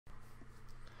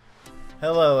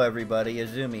Hello everybody,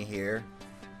 Azumi here,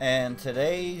 and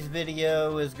today's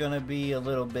video is going to be a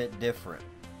little bit different.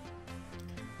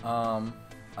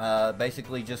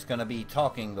 Basically just going to be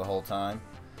talking the whole time,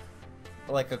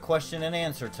 like a question and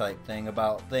answer type thing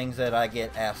about things that I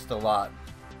get asked a lot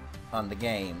on the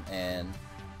game, and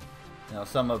you know,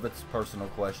 some of it's personal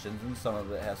questions and some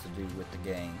of it has to do with the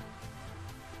game.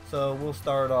 So we'll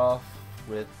start off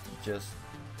with just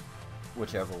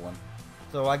whichever one.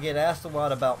 So I get asked a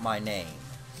lot about my name,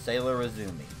 Sailor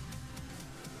Azumi.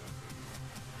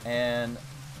 And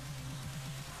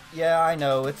yeah, I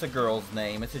know it's a girl's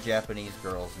name, it's a Japanese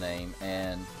girl's name,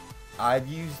 and I've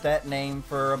used that name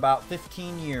for about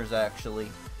 15 years actually.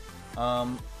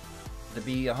 To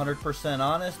be 100%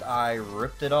 honest, I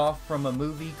ripped it off from a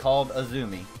movie called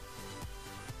Azumi,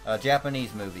 a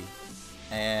Japanese movie,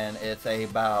 and it's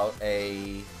about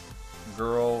a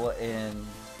girl in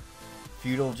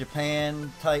feudal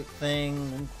Japan type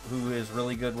thing who is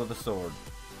really good with a sword.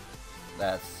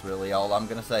 That's really all I'm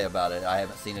gonna say about it. I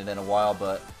haven't seen it in a while,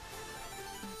 but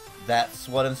that's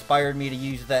what inspired me to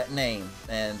use that name.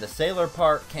 And the sailor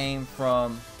part came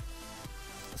from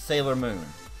Sailor Moon,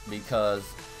 because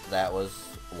that was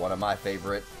one of my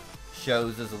favorite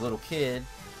shows as a little kid,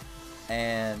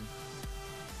 and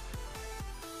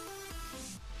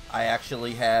I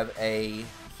actually have a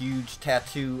huge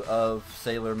tattoo of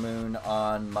Sailor Moon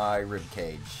on my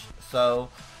ribcage. So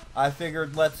I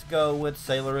figured let's go with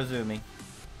Sailor Azumi.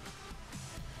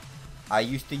 I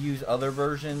used to use other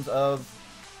versions of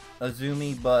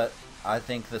Azumi, but I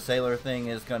think the Sailor thing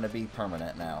is going to be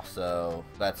permanent now, so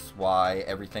that's why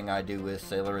everything I do is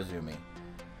Sailor Azumi.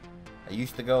 I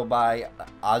used to go by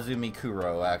Azumi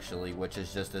Kuro actually, which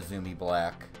is just Azumi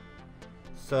Black.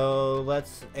 So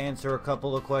let's answer a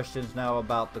couple of questions now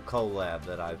about the collab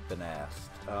that I've been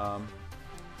asked.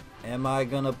 Am I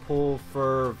gonna pull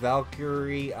for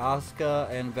Valkyrie Asuka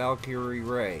and Valkyrie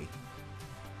Ray?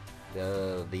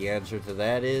 The answer to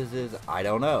that is I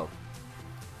don't know.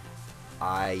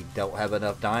 I don't have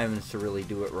enough diamonds to really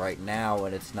do it right now,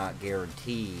 and it's not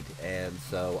guaranteed, and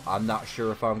so I'm not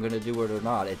sure if I'm gonna do it or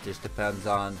not. It just depends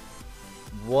on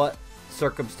what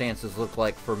circumstances look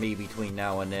like for me between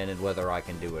now and then, and whether I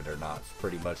can do it or not. It's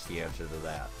pretty much the answer to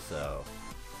that. So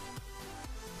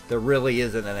there really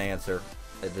isn't an answer.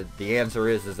 The answer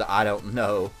is I don't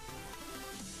know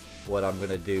what I'm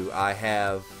gonna do. I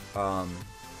have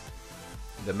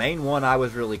the main one I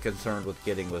was really concerned with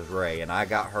getting was Ray, and I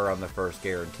got her on the first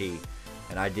guarantee,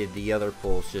 and I did the other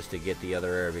pulls just to get the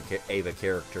other Ava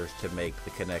characters to make the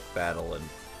Connect battle and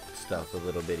stuff a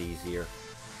little bit easier.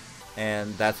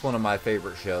 And that's one of my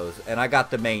favorite shows. And I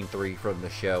got the main three from the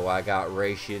show. I got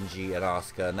Rei, Shinji, and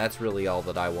Asuka, and that's really all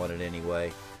that I wanted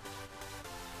anyway.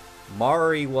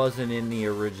 Mari wasn't in the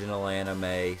original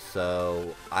anime,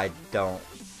 so I don't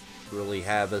really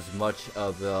have as much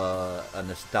of a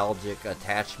nostalgic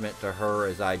attachment to her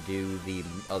as I do the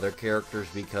other characters,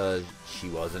 because she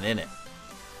wasn't in it.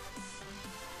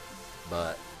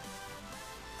 But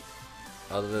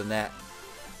other than that,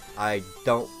 I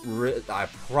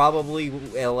probably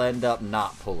will end up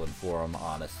not pulling for them,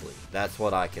 honestly. That's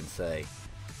what I can say.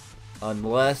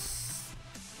 Unless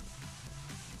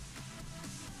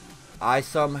I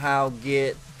somehow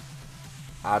get,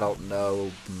 I don't know,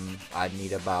 I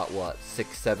need about, what,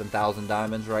 6,000-7,000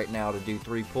 diamonds right now to do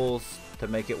 3 pulls to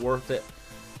make it worth it.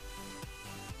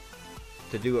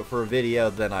 To do it for a video,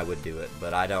 then I would do it.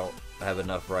 But I don't have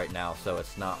enough right now, so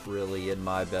it's not really in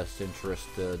my best interest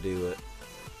to do it.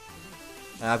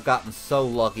 And I've gotten so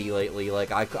lucky lately,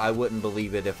 like I wouldn't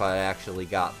believe it if I actually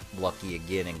got lucky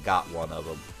again and got one of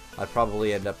them. I'd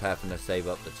probably end up having to save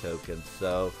up the tokens.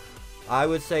 So I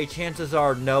would say chances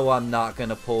are no, I'm not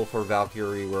going to pull for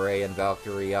Valkyrie Ray and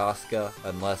Valkyrie Asuka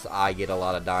unless I get a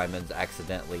lot of diamonds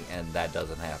accidentally, and that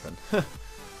doesn't happen.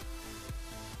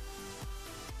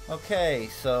 Okay,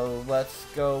 so let's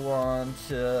go on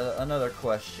to another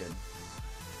question.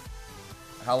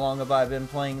 How long have I been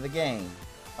playing the game?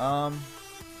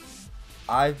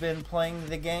 I've been playing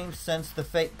the game since the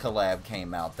Fate collab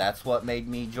came out. That's what made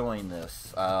me join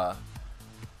this. I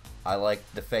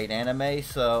liked the Fate anime,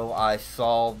 so I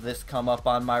saw this come up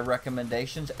on my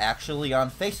recommendations, actually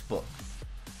on Facebook.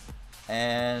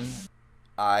 And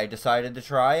I decided to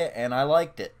try it, and I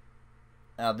liked it.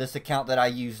 Now, this account that I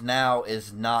use now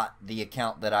is not the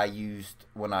account that I used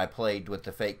when I played with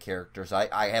the Fate characters.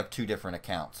 I have 2 different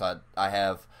accounts. I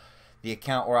have the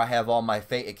account where I have all my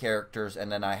Fate characters,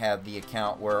 and then I have the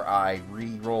account where I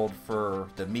re-rolled for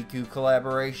the Miku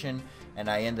collaboration, and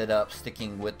I ended up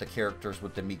sticking with the characters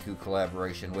with the Miku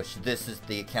collaboration, which this is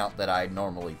the account that I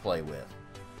normally play with.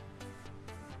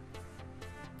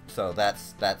 So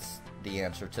that's the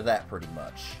answer to that pretty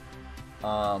much.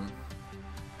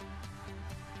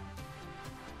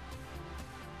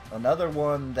 Another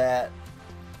one that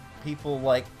people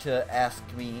like to ask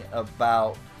me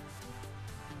about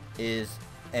is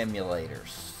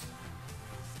emulators,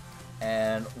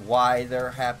 and why there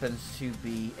happens to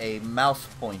be a mouse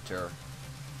pointer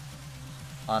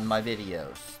on my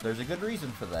videos. There's a good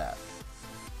reason for that.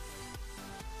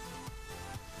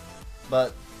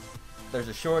 But there's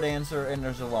a short answer and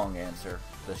there's a long answer.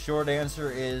 The short answer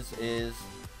is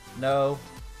no.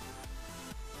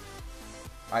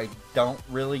 I don't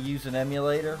really use an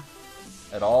emulator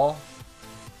at all.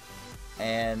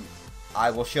 And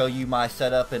I will show you my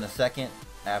setup in a second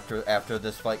after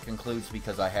this fight concludes,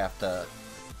 because I have to,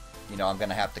 you know, I'm going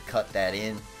to have to cut that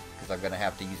in because I'm going to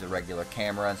have to use a regular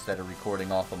camera instead of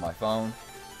recording off of my phone.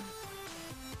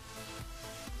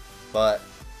 But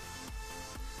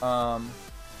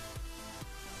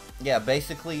yeah,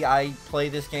 basically I play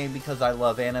this game because I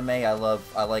love anime. I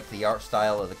like the art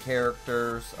style of the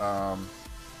characters.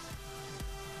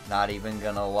 Not even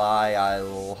gonna lie, I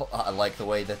like the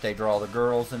way that they draw the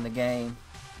girls in the game.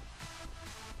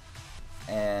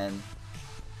 And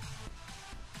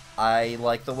I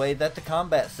like the way that the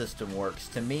combat system works.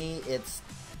 To me,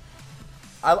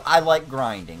 I like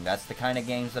grinding. That's the kind of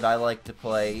games that I like to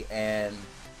play, and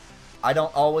I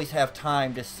don't always have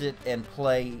time to sit and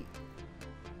play,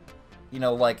 you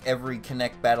know, like every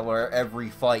Connect battle or every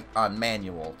fight on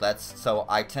manual. So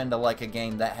I tend to like a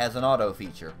game that has an auto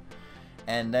feature.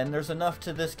 And then there's enough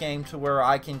to this game to where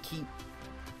I can keep,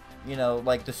 you know,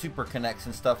 like the Super Connects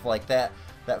and stuff like that,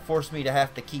 that force me to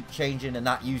have to keep changing and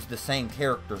not use the same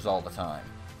characters all the time.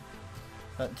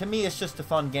 To me, it's just a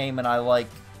fun game, and I like,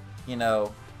 you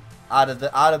know, out of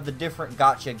the different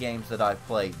gacha games that I've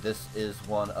played, this is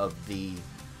one of the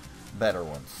better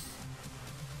ones.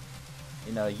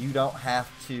 You know, you don't have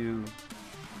to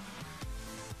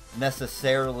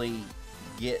necessarily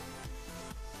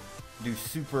do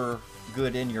super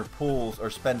good in your pools or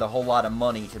spend a whole lot of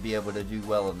money to be able to do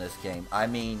well in this game. I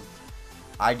mean,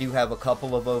 I do have a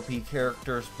couple of OP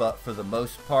characters, but for the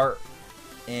most part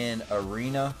in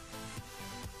Arena,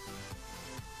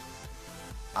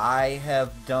 I'm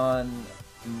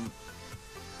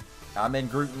in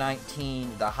group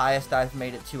 19. The highest I've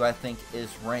made it to, I think, is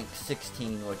rank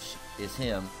 16, which is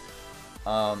him.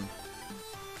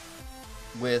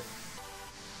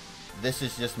 This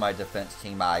is just my defense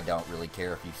team. I don't really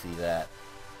care if you see that.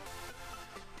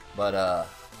 But,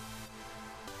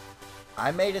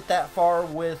 I made it that far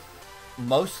with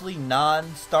mostly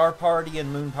non-Star Party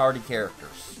and Moon Party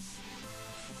characters.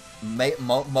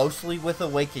 Mostly with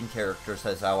Awakened characters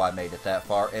is how I made it that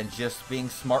far, and just being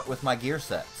smart with my gear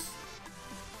sets.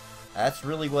 That's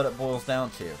really what it boils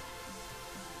down to.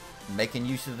 Making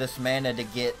use of this mana to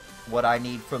get what I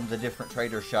need from the different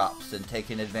trader shops and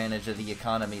taking advantage of the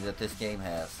economy that this game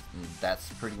has. And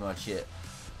that's pretty much it.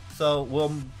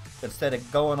 So instead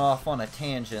of going off on a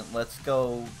tangent, let's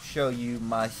go show you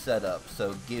my setup.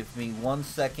 So give me 1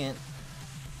 second.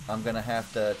 I'm gonna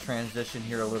have to transition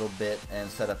here a little bit and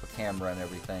set up a camera and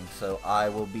everything. So I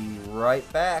will be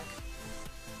right back.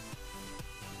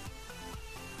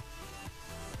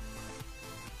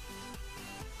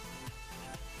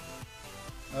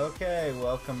 Okay,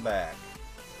 welcome back.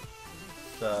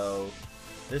 So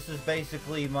this is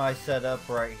basically my setup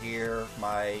right here,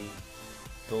 my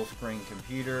dual screen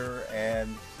computer,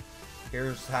 and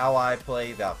here's how I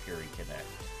play Valkyrie Connect.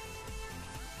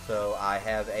 So I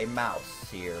have a mouse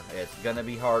here. It's gonna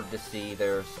be hard to see.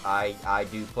 I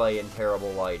do play in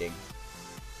terrible lighting.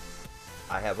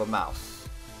 I have a mouse.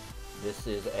 This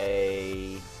is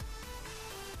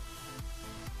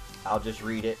I'll just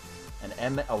read it.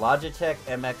 A Logitech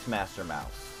MX Master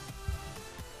Mouse.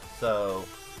 So,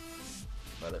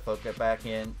 let it focus back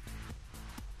in.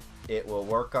 It will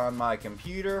work on my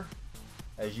computer,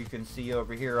 as you can see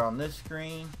over here on this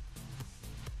screen.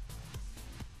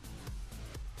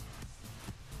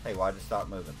 Hey, why'd it stop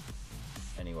moving?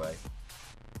 Anyway,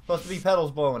 supposed to be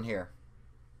pedals blowing here.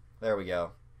 There we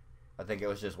go. I think it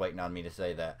was just waiting on me to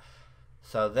say that.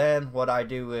 So then, what I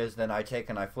do is, then I take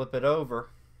and I flip it over.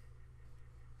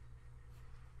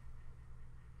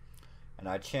 And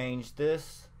I change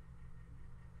this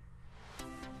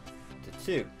to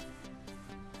 2.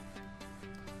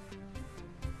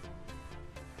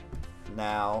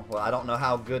 Now, well, I don't know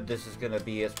how good this is going to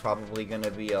be. It's probably going to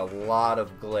be a lot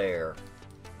of glare,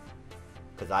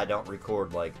 because I don't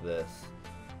record like this.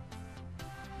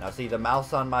 Now see, the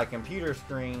mouse on my computer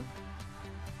screen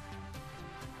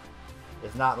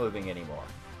is not moving anymore.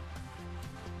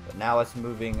 But now it's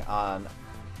moving on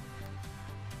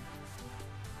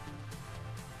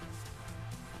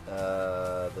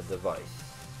the device.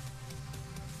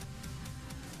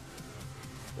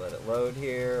 Let it load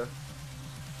here.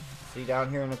 See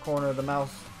down here in the corner of the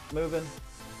mouse moving?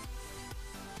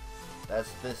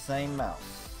 That's the same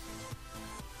mouse.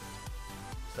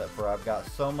 Except for I've got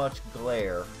so much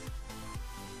glare.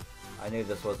 I knew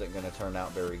this wasn't going to turn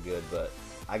out very good, but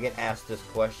I get asked this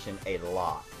question a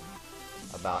lot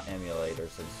about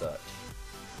emulators and such.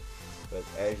 But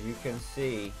as you can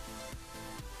see,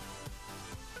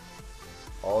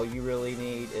 all you really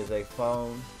need is a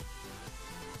phone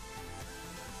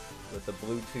with a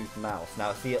Bluetooth mouse.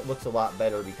 Now see, it looks a lot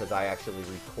better because I actually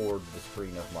record the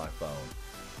screen of my phone.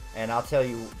 And I'll tell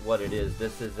you what it is.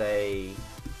 This is a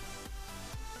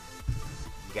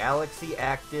Galaxy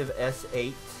Active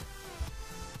S8.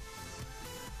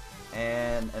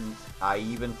 And I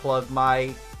even plugged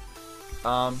my,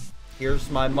 here's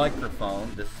my microphone.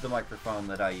 This is the microphone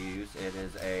that I use. It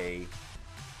is a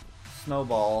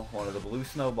Snowball, one of the blue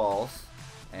Snowballs.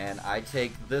 And I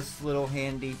take this little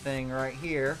handy thing right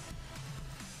here,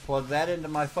 plug that into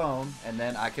my phone, and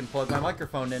then I can plug my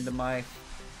microphone into my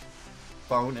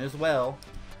phone as well.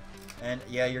 And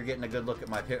yeah, you're getting a good look at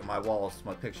my walls,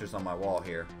 my pictures on my wall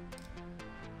here.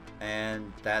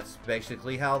 And that's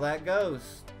basically how that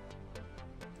goes.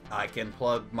 I can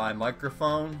plug my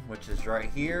microphone, which is right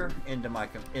here, into my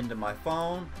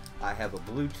phone. I have a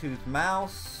Bluetooth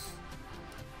mouse,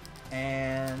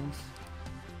 and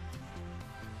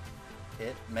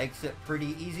it makes it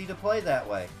pretty easy to play that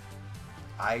way.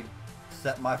 I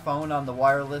set my phone on the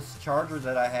wireless charger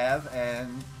that I have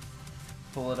and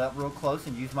pull it up real close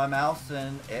and use my mouse,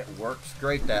 and it works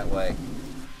great that way.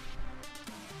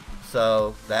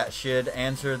 So that should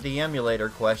answer the emulator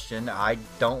question. I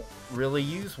don't really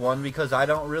use one because I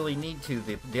don't really need to.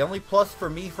 The only plus for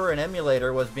me for an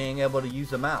emulator was being able to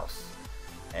use a mouse.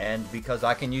 And because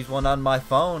I can use one on my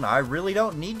phone, I really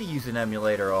don't need to use an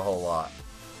emulator a whole lot.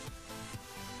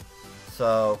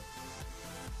 So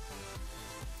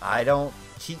I don't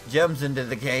cheat gems into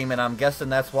the game, and I'm guessing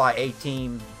that's why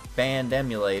A-Team banned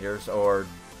emulators, or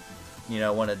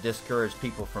want to discourage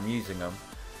people from using them,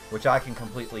 which I can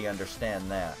completely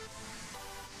understand that.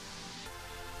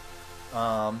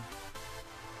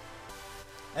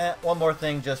 And one more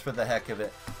thing just for the heck of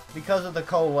it. Because of the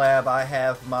collab, I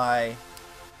have my,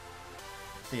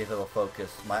 see if it'll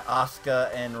focus, my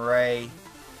Asuka and Rey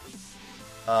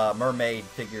mermaid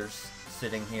figures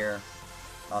sitting here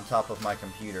on top of my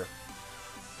computer.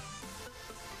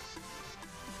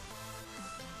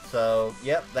 So,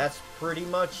 yep, that's pretty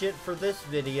much it for this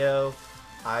video.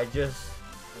 I just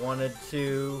wanted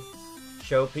to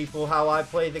show people how I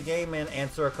play the game and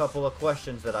answer a couple of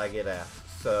questions that I get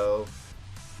asked. So,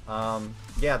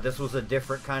 yeah, this was a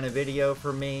different kind of video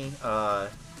for me.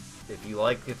 If you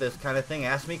like this kind of thing,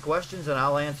 ask me questions and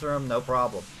I'll answer them, no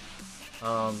problem.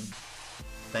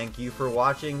 Thank you for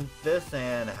watching this,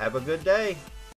 and have a good day.